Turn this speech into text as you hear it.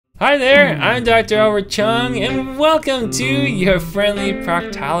Hi there, I'm Dr. Albert Chung, and welcome to your friendly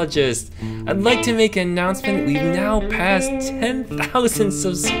proctologist. I'd like to make an announcement. We've now passed 10,000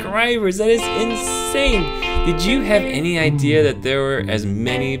 subscribers. That is insane. Did you have any idea that there were as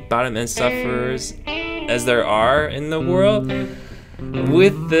many bottom end sufferers as there are in the world?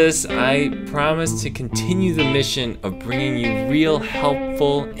 With this, I promise to continue the mission of bringing you real,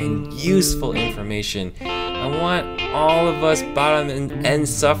 helpful, and useful information. I want all of us bottom end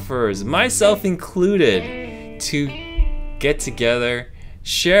sufferers, myself included, to get together,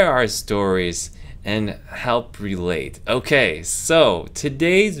 share our stories, and help relate. Okay, so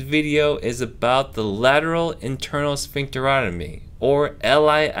today's video is about the lateral internal sphincterotomy, or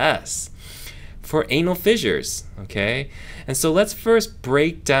LIS, for anal fissures, okay? And so let's first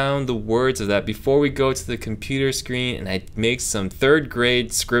break down the words of that before we go to the computer screen and I make some third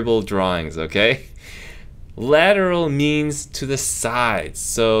grade scribble drawings, okay? Lateral means to the sides,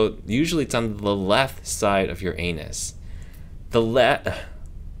 so usually it's on the left side of your anus. The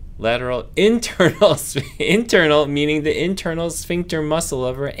lateral internal meaning the internal sphincter muscle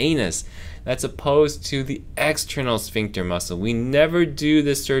of our anus. That's opposed to the external sphincter muscle. We never do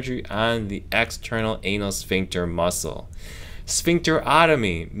this surgery on the external anal sphincter muscle.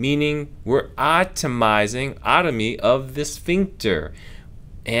 Sphincterotomy, meaning we're optimizing otomy of the sphincter,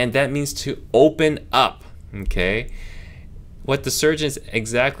 and that means to open up. Okay, what the surgeon is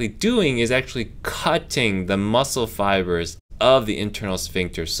exactly doing is actually cutting the muscle fibers of the internal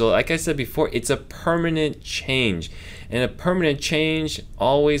sphincter. So like I said before, it's a permanent change, and a permanent change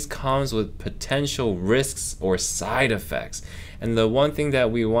always comes with potential risks or side effects. And the one thing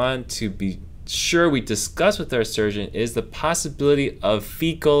that we want to be sure we discuss with our surgeon is the possibility of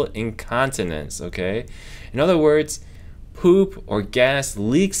fecal incontinence. Okay, in other words, poop or gas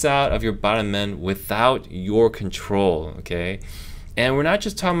leaks out of your bottom end without your control, okay? And we're not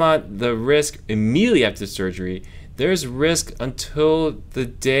just talking about the risk immediately after surgery. There's risk until the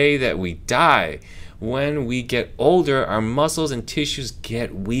day that we die. When we get older, our muscles and tissues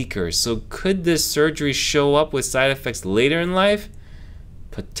get weaker. So could this surgery show up with side effects later in life?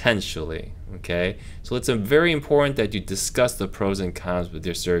 Potentially, okay? So it's very important that you discuss the pros and cons with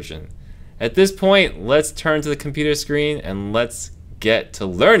your surgeon. At this point, let's turn to the computer screen and let's get to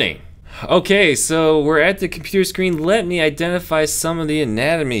learning. Okay, so we're at the computer screen. Let me identify some of the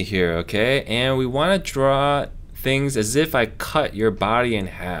anatomy here, okay? And we want to draw things as if I cut your body in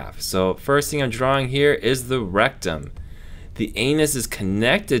half. So first thing I'm drawing here is the rectum. The anus is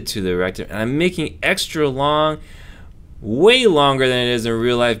connected to the rectum, and I'm making extra long, way longer than it is in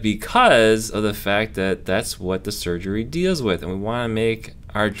real life because of the fact that that's what the surgery deals with, and we want to make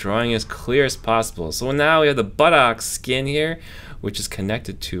our drawing as clear as possible. So now we have the buttocks skin here, which is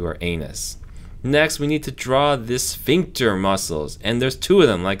connected to our anus. Next, we need to draw the sphincter muscles, and there's two of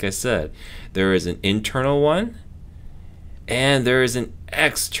them, like I said. There is an internal one, and there is an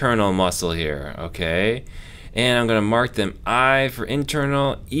external muscle here, okay? And I'm gonna mark them I for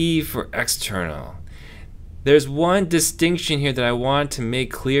internal, E for external. There's one distinction here that I want to make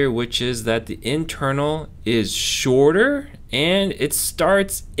clear, which is that the internal is shorter and it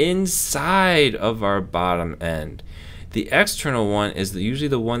starts inside of our bottom end. The external one is usually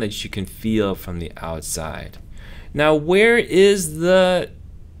the one that you can feel from the outside. Now, where is the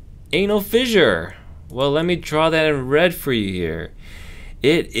anal fissure? Well, let me draw that in red for you here.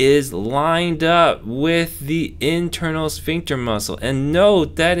 It is lined up with the internal sphincter muscle. And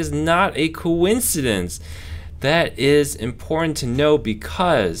note, that is not a coincidence. That is important to know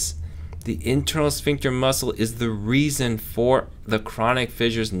because the internal sphincter muscle is the reason for the chronic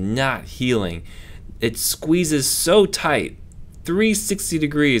fissures not healing. It squeezes so tight, 360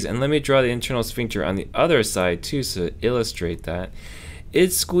 degrees, and let me draw the internal sphincter on the other side too to illustrate that.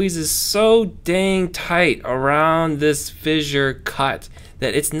 It squeezes so dang tight around this fissure cut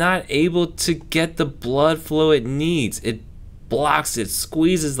that it's not able to get the blood flow it needs. It blocks it,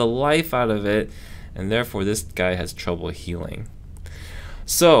 squeezes the life out of it, and therefore this guy has trouble healing.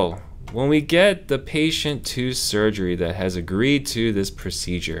 So when we get the patient to surgery that has agreed to this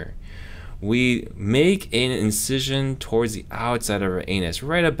procedure, we make an incision towards the outside of our anus,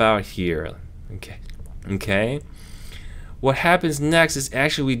 right about here, okay? What happens next is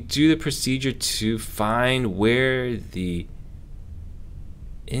actually we do the procedure to find where the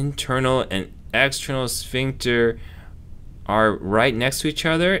internal and external sphincter are right next to each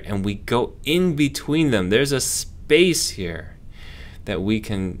other, and we go in between them. There's a space here that we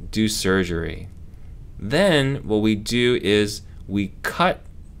can do surgery. Then what we do is we cut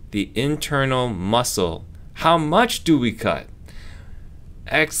the internal muscle. How much do we cut?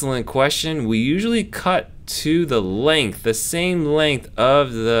 Excellent question. We usually cut to the length, the same length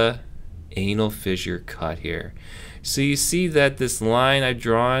of the anal fissure cut here. So you see that this line I've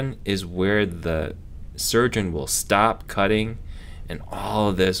drawn is where the surgeon will stop cutting and all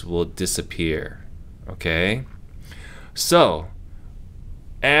of this will disappear. Okay? So,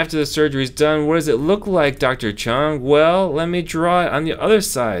 after the surgery is done, what does it look like, Dr. Chung? Well, let me draw it on the other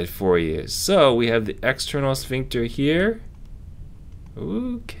side for you. So, we have the external sphincter here.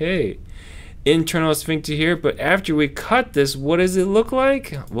 Okay. Internal sphincter here, but after we cut this, what does it look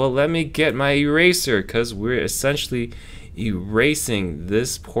like? Well, let me get my eraser, because we're essentially erasing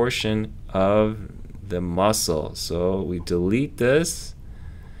this portion of the muscle. So we delete this,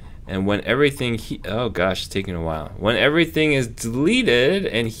 and when everything oh gosh, it's taking a while. When everything is deleted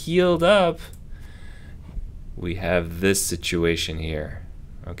and healed up, we have this situation here.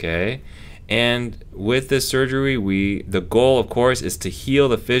 Okay? And with this surgery, the goal, of course, is to heal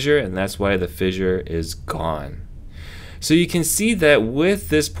the fissure, and that's why the fissure is gone. So you can see that with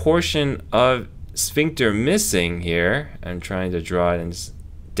this portion of sphincter missing here, I'm trying to draw it in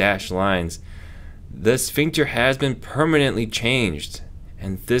dashed lines, the sphincter has been permanently changed.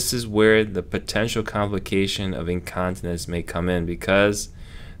 And this is where the potential complication of incontinence may come in, because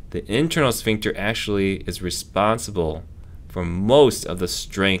the internal sphincter actually is responsible for most of the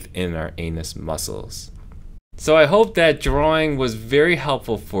strength in our anus muscles. So I hope that drawing was very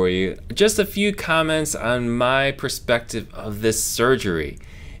helpful for you. Just a few comments on my perspective of this surgery.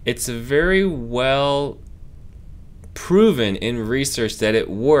 It's very well proven in research that it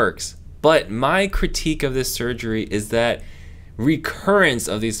works, but my critique of this surgery is that recurrence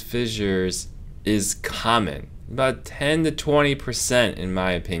of these fissures is common, about 10 to 20% in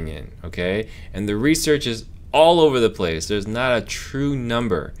my opinion, okay? And the research is all over the place. There's not a true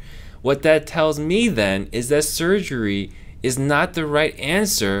number. What that tells me then is that surgery is not the right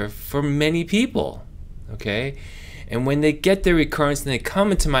answer for many people, okay? And when they get their recurrence and they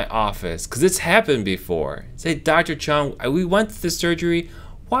come into my office, because it's happened before, say, Dr. Chung, we went through the surgery,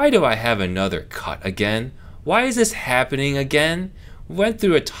 why do I have another cut again? Why is this happening again? We went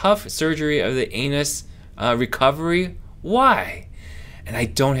through a tough surgery of the anus recovery, why? And I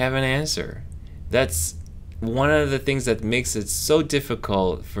don't have an answer. That's one of the things that makes it so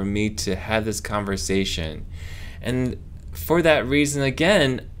difficult for me to have this conversation. And for that reason,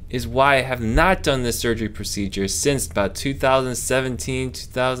 again, is why I have not done this surgery procedure since about 2017,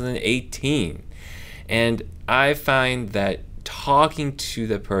 2018. And I find that talking to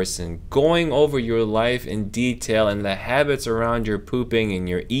the person, going over your life in detail and the habits around your pooping and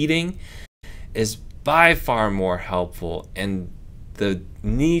your eating is by far more helpful. And the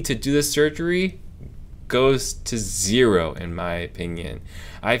need to do the surgery goes to zero in my opinion.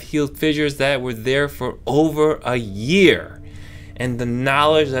 I've healed fissures that were there for over a year, and the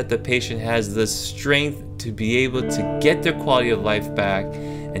knowledge that the patient has the strength to be able to get their quality of life back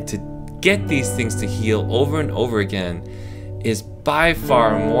and to get these things to heal over and over again is by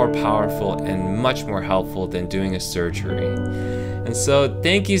far more powerful and much more helpful than doing a surgery. And so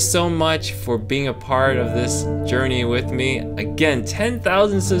thank you so much for being a part of this journey with me. Again,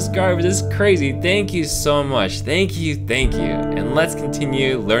 10,000 subscribers is crazy. Thank you so much. Thank you, and let's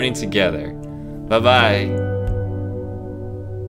continue learning together. Bye-bye.